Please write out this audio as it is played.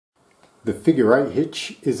The figure 8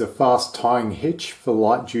 hitch is a fast tying hitch for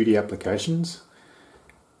light duty applications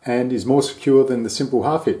and is more secure than the simple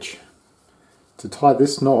half hitch. To tie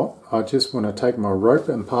this knot, I just want to take my rope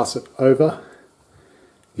and pass it over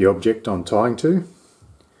the object I'm tying to,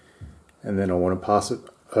 and then I want to pass it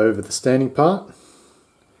over the standing part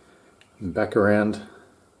and back around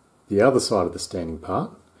the other side of the standing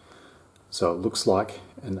part so it looks like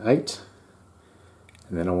an 8.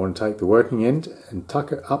 And then I want to take the working end and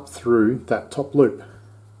tuck it up through that top loop.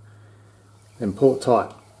 Then pull it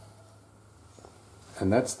tight.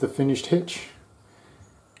 And that's the finished hitch.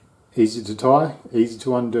 Easy to tie, easy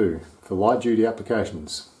to undo for light duty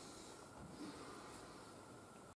applications.